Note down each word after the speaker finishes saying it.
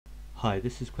Hi,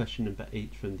 this is question number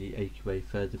 8 from the AQA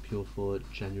FP4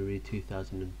 January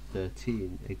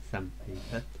 2013 exam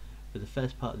paper. For the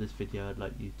first part of this video, I'd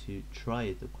like you to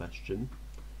try the question.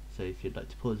 So if you'd like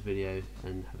to pause the video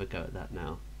and have a go at that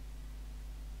now.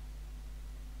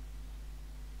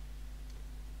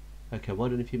 Okay, well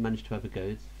done if you managed to have a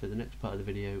go. For the next part of the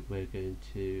video, we're going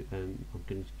to I'm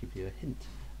going to give you a hint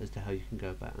as to how you can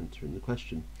go about answering the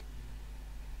question.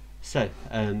 So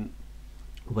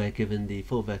we're given the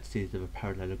four vertices of a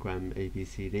parallelogram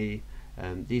ABCD.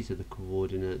 These are the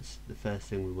coordinates. The first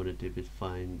thing we want to do is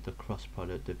find the cross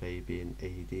product of AB and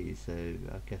AD. So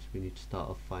I guess we need to start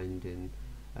off finding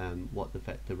what the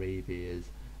vector AB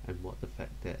is and what the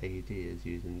vector AD is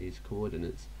using these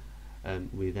coordinates.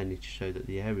 We then need to show that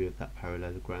the area of that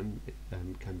parallelogram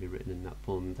can be written in that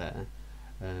form there,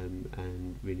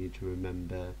 and we need to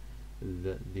remember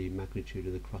that the magnitude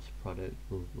of the cross product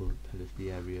will tell us the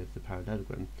area of the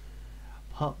parallelogram.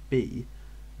 Part B,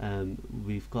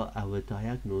 we've got our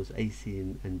diagonals AC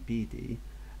and BD,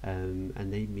 and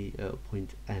they meet at a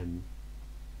point M.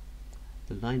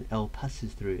 The line L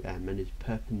passes through M and is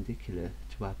perpendicular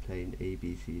to our plane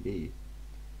ABCD.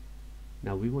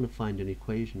 Now we want to find an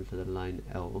equation for the line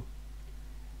L.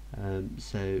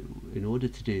 So in order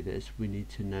to do this, we need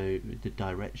to know the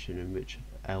direction in which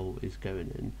L is going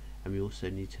in, and we also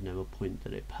need to know a point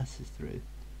that it passes through.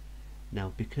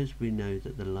 Now because we know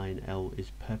that the line L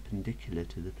is perpendicular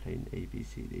to the plane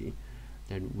ABCD,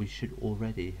 then we should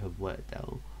already have worked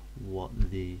out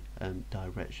what the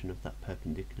direction of that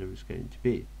perpendicular is going to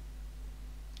be.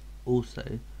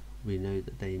 Also, we know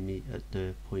that they meet at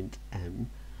the point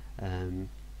M.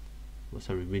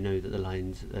 We know that the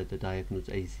lines, the diagonals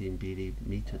AC and BD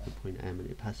meet at the point M and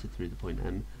it passes through the point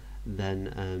M.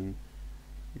 Then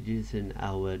using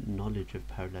our knowledge of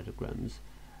parallelograms,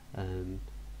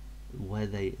 where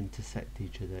they intersect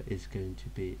each other is going to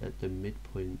be at the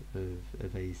midpoint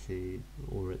of AC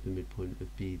or at the midpoint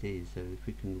of BD. So if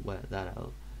we can work that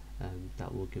out,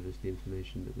 that will give us the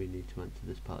information that we need to answer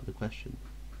this part of the question.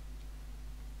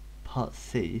 Part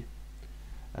C,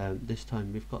 this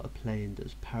time we've got a plane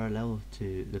that's parallel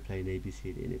to the plane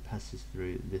ABCD and it passes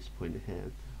through this point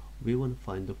here. We want to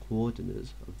find the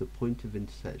coordinates of the point of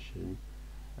intersection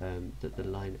that the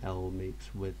line L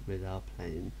makes with our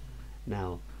plane.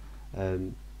 Now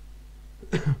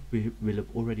we will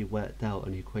have already worked out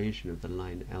an equation of the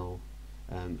line L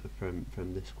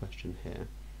from this question here.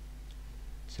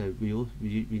 So we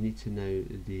need to know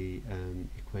the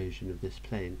equation of this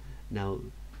plane. Now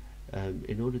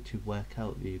in order to work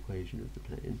out the equation of the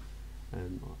plane,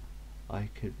 I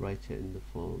could write it in the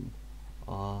form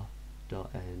r dot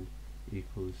n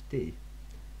equals d.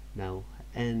 Now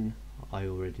n I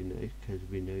already know because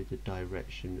we know the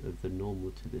direction of the normal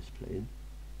to this plane,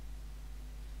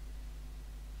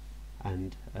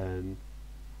 and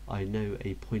I know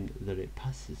a point that it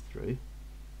passes through,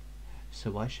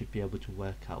 so I should be able to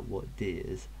work out what d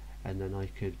is, and then I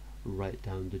could write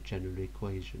down the general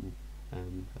equation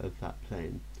of that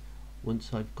plane.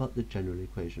 Once I've got the general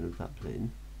equation of that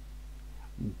plane,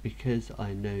 because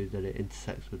I know that it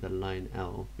intersects with the line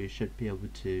L, we should be able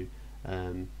to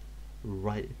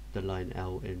write the line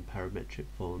L in parametric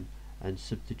form and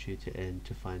substitute it in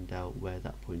to find out where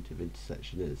that point of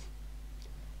intersection is.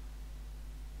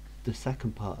 The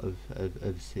second part of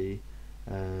C,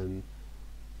 and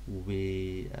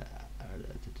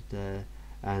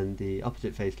the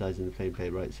opposite face lies in the plane plate,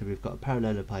 right? So we've got a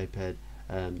parallelepiped.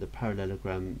 The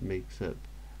parallelogram makes up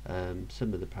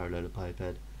some of the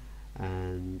parallelepiped,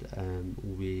 and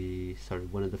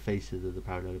one of the faces of the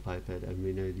parallelepiped, and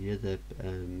we know the other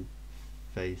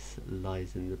face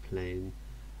lies in the plane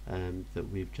that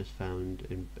we've just found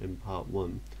in part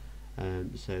 1.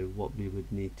 So what we would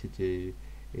need to do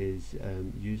is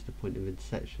use the point of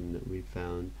intersection that we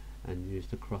found and use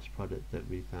the cross product that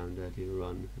we found earlier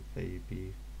on of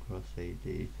AB cross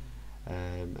AD,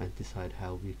 and decide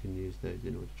how we can use those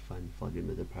in order to find the volume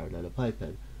of the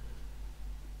parallelepiped.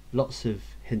 Lots of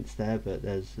hints there, but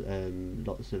there's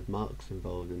lots of marks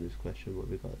involved in this question. What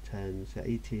we've got 10, so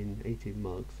 18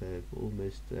 marks, so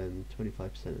almost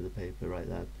 25% of the paper right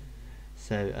there.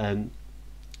 So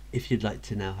if you'd like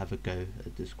to now have a go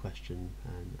at this question,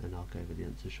 and I'll go over the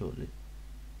answer shortly.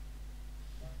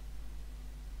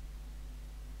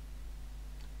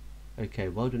 Okay,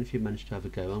 well done if you managed to have a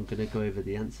go. I'm going to go over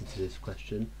the answer to this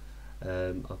question.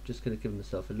 I'm just going to give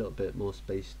myself a little bit more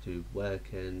space to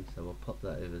work in, so I'll pop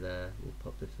that over there, we'll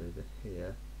pop this over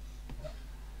here.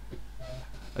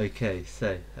 Okay,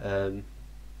 so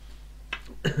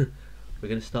we're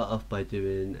going to start off by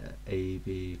doing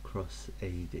AB cross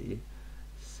AD.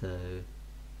 So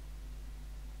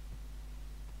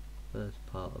first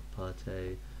part of part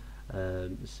A.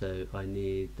 So I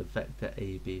need the vector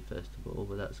AB first of all.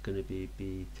 Well, that's going to be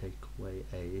B take away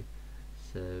A.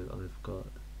 So I've got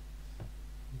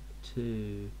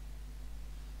 2,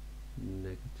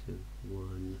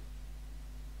 -1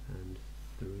 and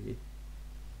 3.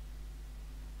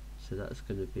 So that's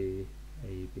going to be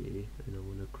AB, and I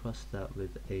want to cross that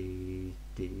with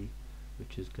AD,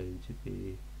 which is going to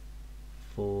be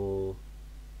 4,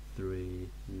 3,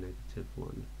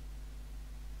 -1.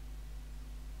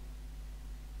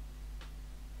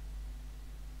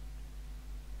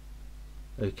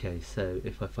 Okay, so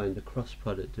if I find the cross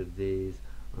product of these,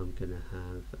 I'm going to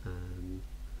have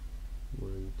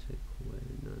 1 take away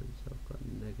 9, so I've got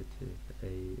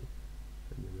 -8,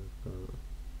 and then I've got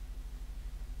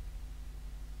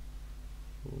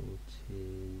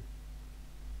 14,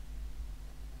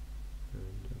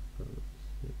 and I've got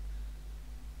 6,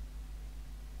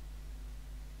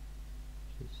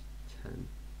 which is 10.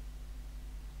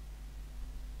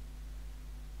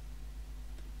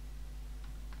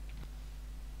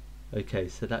 Okay,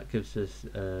 so that gives us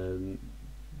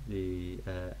the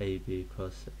AB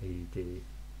cross AD,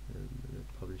 and I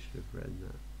probably should have written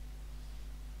that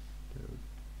down.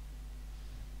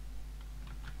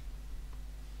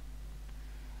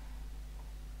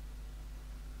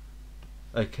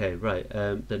 Okay, right,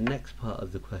 the next part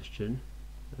of the question,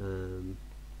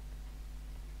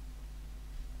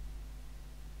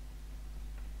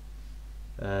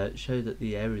 show that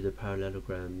the area of the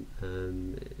parallelogram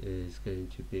is going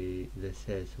to be this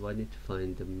here. So I need to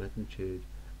find the magnitude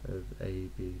of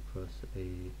AB cross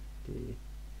AD,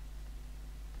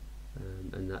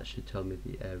 and that should tell me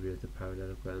the area of the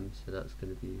parallelogram. So that's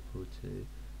going to be equal to,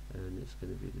 and it's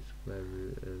going to be the square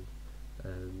root of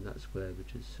that square,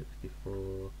 which is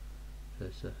 64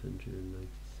 plus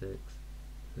 196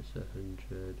 plus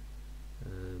 100.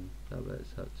 That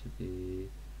works out to be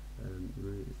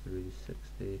root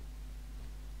 360,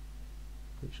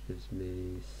 which gives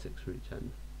me 6 root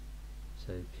 10.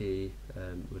 So P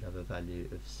would have a value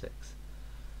of 6.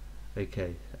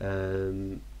 Okay,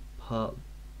 part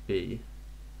B.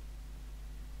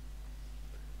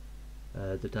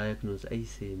 The diagonals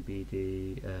AC and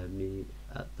BD meet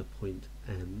at the point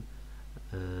M,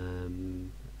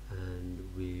 and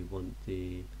we want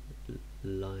the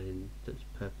line that's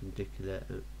perpendicular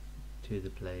to the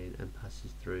plane and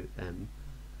passes through M.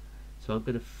 So I'm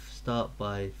going to start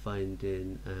by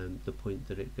finding the point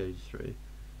that it goes through.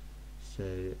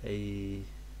 So I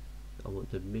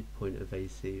want the midpoint of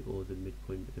AC or the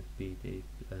midpoint of BD.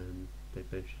 They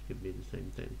both should give me the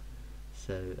same thing.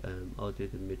 So I'll do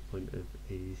the midpoint of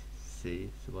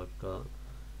AC. So I've got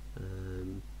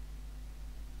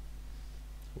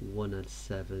 1 and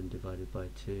 7 divided by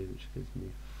 2, which gives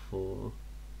me 4.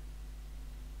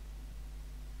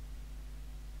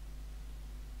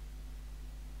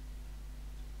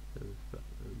 So we've got,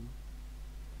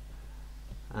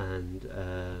 and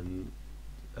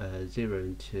 0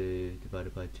 and 2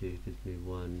 divided by 2 gives me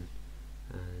 1,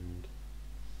 and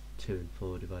 2 and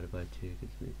 4 divided by 2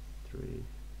 gives me 3.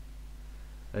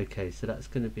 Okay, so that's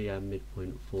going to be our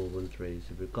midpoint 413.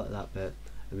 So we've got that bit,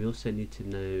 and we also need to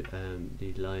know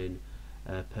the line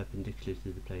perpendicular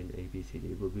to the plane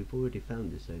ABCD. Well, we've already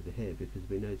found this over here because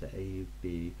we know that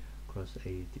AB cross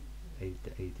AD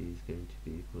is going to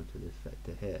be equal to this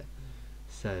vector here.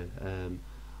 So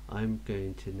I'm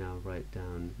going to now write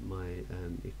down my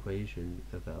equation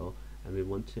of L, and we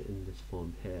want it in this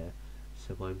form here.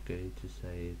 So I'm going to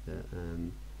say that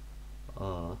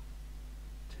R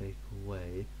take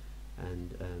away,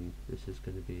 and this is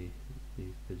going to be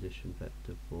the position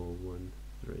vector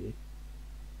 413,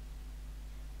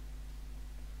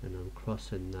 and I'm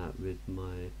crossing that with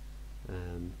my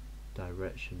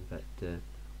direction vector,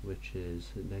 which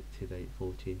is -8,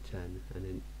 14, 10, and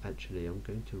then actually I'm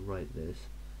going to write this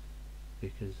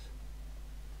because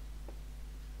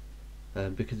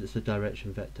it's a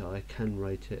direction vector. I can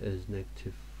write it as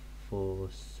 -4,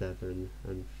 7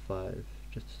 and 5,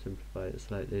 just to simplify it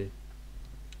slightly,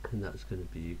 and that's going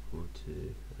to be equal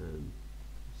to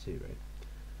 0.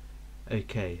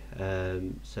 Okay,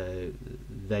 so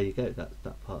there you go, that's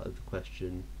that part of the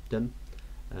question done.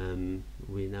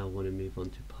 We now want to move on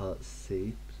to part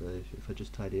C, so if I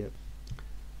just tidy up.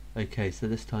 Okay, so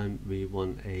this time we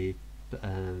want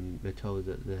we're told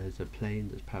that there's a plane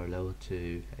that's parallel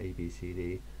to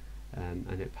ABCD,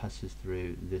 and it passes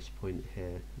through this point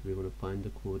here. We want to find the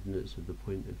coordinates of the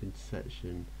point of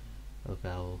intersection of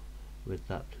L with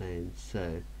that plane.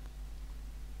 So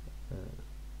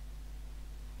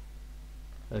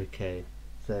okay,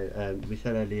 so we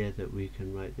said earlier that we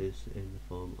can write this in the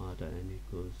form r dot n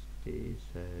equals b,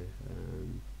 so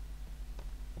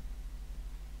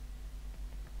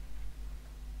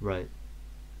Right,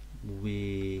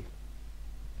 we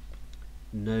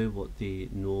know what the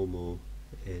normal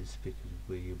is because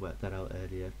we worked that out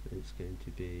earlier. It's going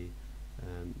to be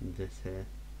this here,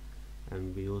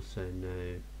 and we also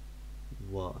know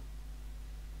what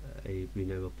we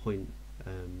know a point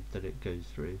that it goes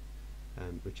through,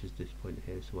 which is this point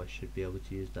here, so I should be able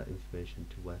to use that information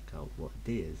to work out what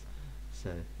D is.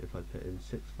 So if I put in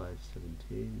 6, 5,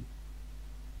 17,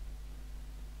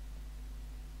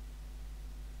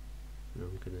 and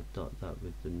I'm going to dot that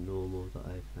with the normal that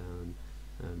I found,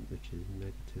 which is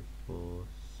 -4,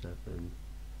 7,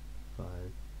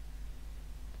 5,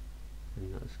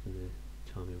 and that's going to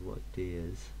tell me what D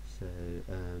is. So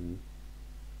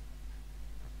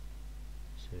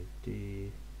so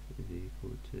D is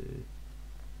equal to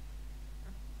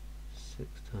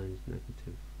 6 times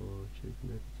 -4, which is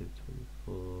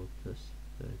 -24 plus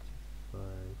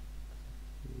 35,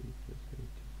 3 plus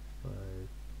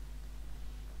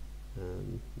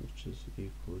 85, which is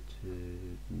equal to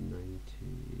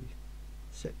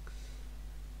 96.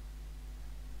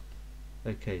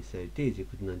 Okay, so D is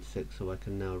equal to 96, so I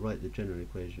can now write the general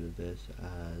equation of this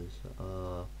as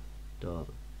R dot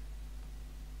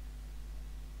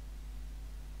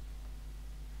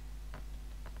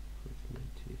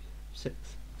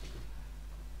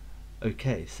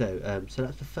Okay, so so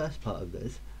that's the first part of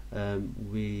this.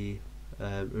 We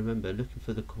remember looking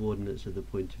for the coordinates of the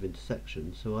point of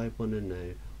intersection, so I want to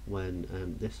know when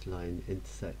this line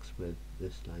intersects with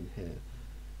this line here.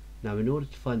 Now in order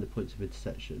to find the points of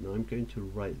intersection, I'm going to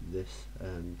write this,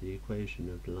 the equation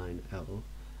of line L.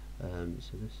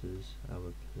 So this is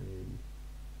our plane.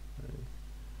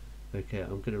 Okay,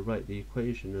 I'm going to write the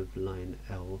equation of line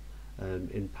L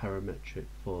in parametric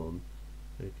form.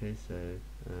 Okay, so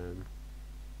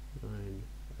line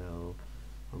L,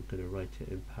 I'm going to write it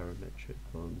in parametric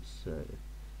form. So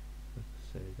let's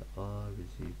say that R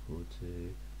is equal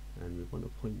to, and we want a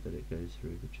point that it goes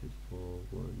through, which is 4,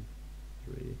 1,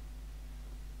 3,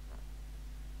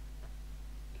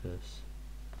 plus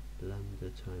lambda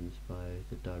times by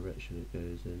the direction it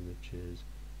goes in, which is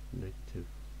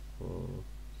 -4,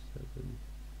 7,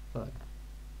 5.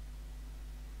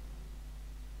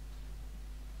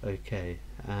 Okay,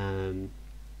 and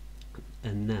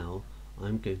now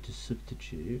I'm going to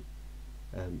substitute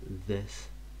this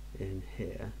in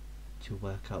here to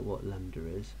work out what lambda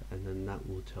is, and then that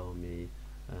will tell me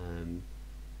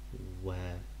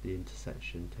where the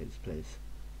intersection takes place.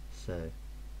 So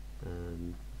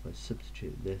if I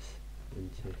substitute this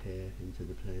into here, into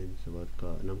the plane, so I've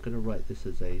got, and I'm going to write this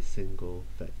as a single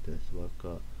vector, so I've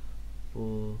got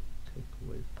 4, take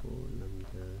away 4,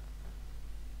 lambda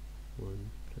 1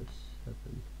 plus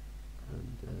 7,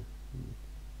 lambda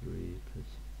 3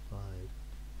 plus 5.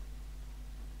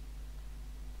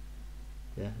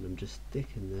 Yeah, and I'm just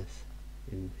sticking this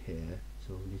in here,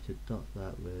 so I'll need to dot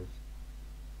that with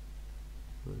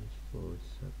 -4,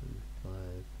 7,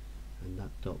 5, and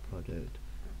that dot product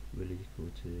will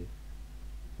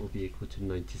be equal to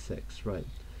 96. Right,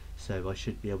 so I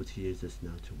should be able to use this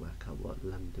now to work out what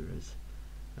lambda is.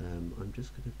 I'm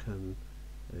just going to come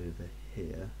over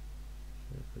here,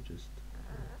 so if I just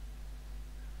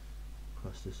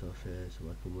cross this off here so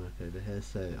I can work over here.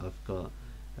 So I've got,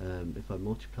 if I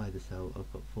multiply this out,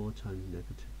 I've got 4 times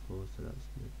 -4, so that's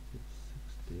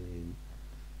 -16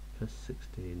 plus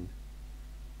 16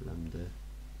 lambda.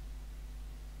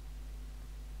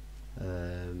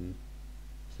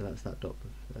 So that's that dot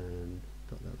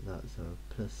that with that, so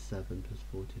plus 7 plus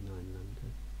 49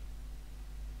 lambda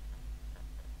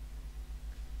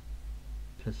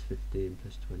plus 15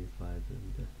 plus 25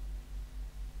 lambda,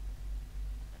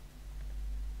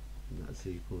 and that's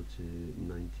equal to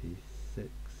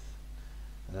 96.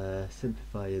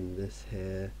 Simplifying this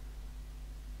here,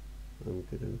 I'm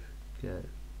going to get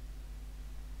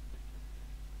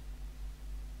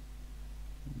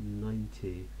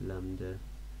 90 lambda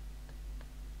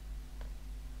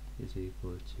is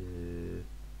equal to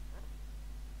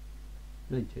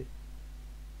 90.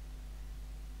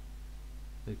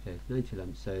 Okay, 90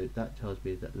 lambda, so that tells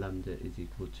me that lambda is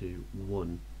equal to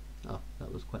 1. Oh,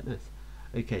 that was quite nice.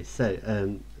 Okay,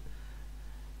 so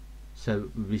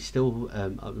so we still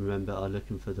remember are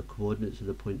looking for the coordinates of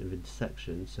the point of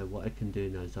intersection, so what I can do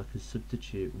now is I can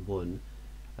substitute 1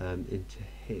 into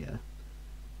here,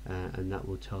 and that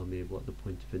will tell me what the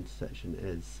point of intersection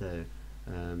is. So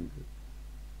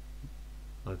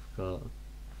I've got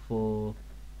 4,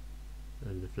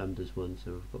 and if lambda's 1,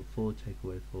 so I've got 4 take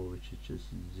away 4, which is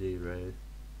just 0,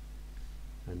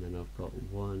 and then I've got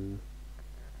 1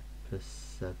 plus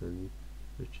 7,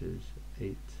 which is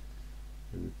 8,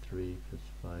 and 3 plus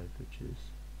 5, which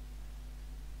is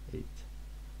 8.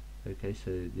 Okay,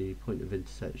 so the point of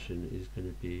intersection is going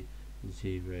to be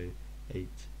 0, 8,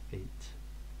 8.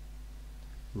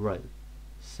 Right,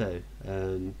 so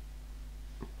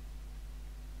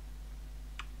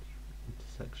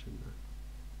intersection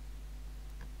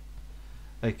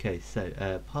there. Okay, so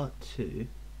part 2,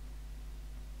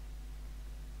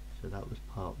 so that was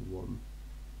part 1.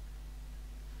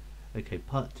 Okay,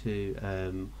 part 2,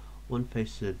 one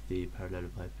face of the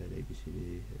parallelepiped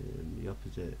ABCD, the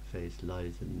opposite face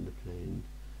lies in the plane.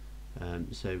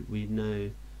 So we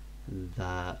know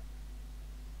that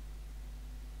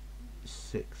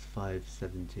 6, 5,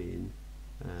 17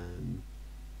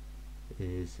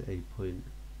 is a point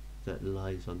that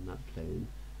lies on that plane.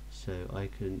 So I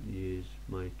can use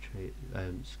my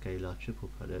scalar triple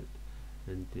product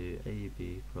and do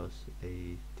AB cross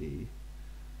AD.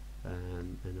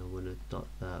 And I want to dot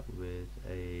that with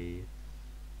a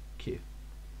Q.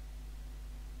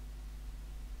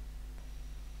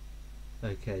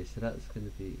 Okay, so that's going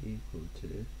to be equal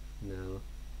to, now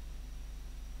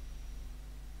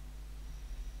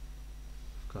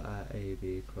I've got our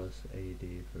AB cross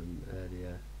AD from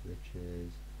earlier, which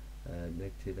is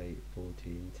negative 8,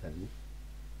 14, 10.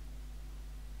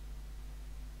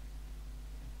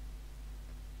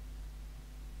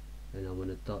 And I want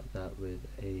to dot that with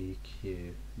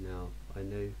AQ. Now I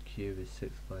know Q is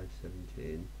 6, 5,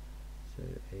 17, so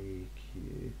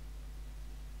AQ,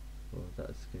 well,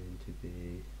 that's going to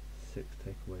be 6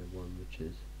 take away 1, which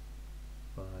is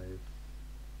 5,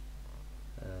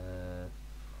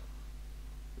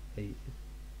 8,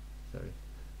 sorry,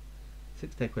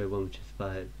 6 take away 1, which is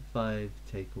 5, 5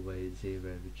 take away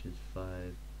 0, which is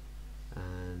 5,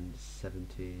 and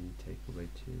 17 take away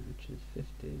 2, which is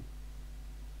 15.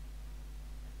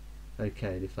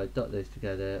 Okay, and if I dot those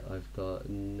together, I've got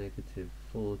negative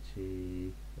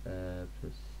 40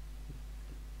 plus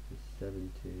 70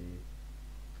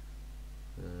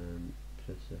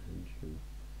 plus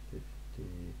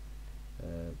 150,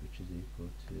 which is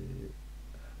equal to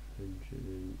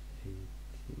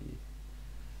 180.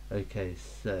 Okay,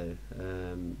 so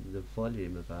the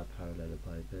volume of our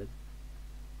parallelepiped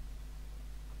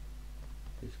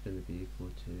is going to be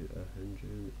equal to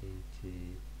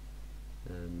 180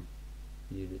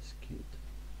 units cubed.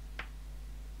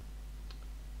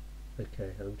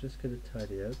 Okay, I'm just going to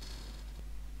tidy up.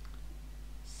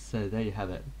 So there you have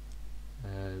it.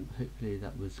 Hopefully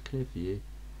that was clear for you.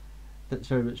 Thanks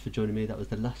very much for joining me. That was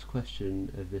the last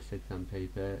question of this exam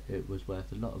paper. It was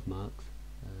worth a lot of marks.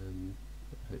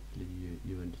 Hopefully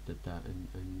you understood that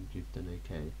and you've done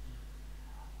okay.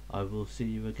 I will see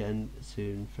you again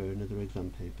soon for another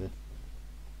exam paper.